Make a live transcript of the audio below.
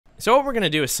So what we're going to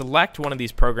do is select one of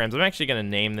these programs. I'm actually going to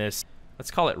name this,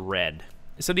 let's call it red.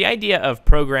 So the idea of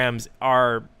programs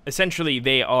are essentially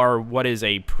they are what is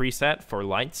a preset for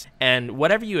lights, and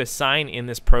whatever you assign in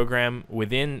this program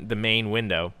within the main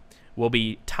window will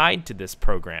be tied to this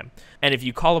program. And if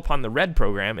you call upon the red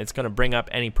program, it's going to bring up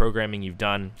any programming you've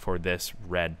done for this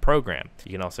red program.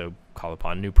 You can also call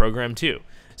upon new program too.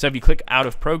 So if you click out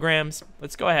of programs,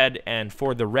 let's go ahead and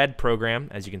for the red program,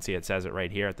 as you can see it says it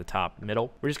right here at the top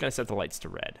middle, we're just going to set the lights to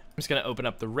red. I'm just going to open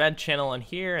up the red channel on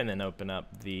here and then open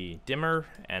up the dimmer,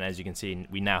 and as you can see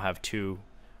we now have two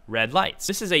red lights.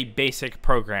 This is a basic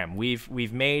program.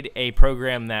 We've made a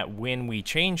program that when we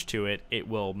change to it, it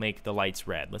will make the lights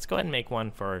red. Let's go ahead and make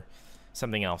one for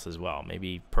something else as well.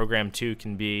 Maybe program 2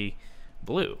 can be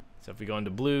blue. So if we go into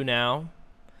blue now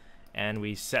and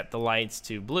we set the lights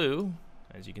to blue,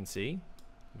 as you can see,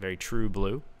 very true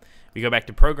blue. We go back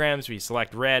to programs, we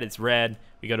select red, it's red.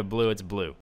 We go to blue, it's blue.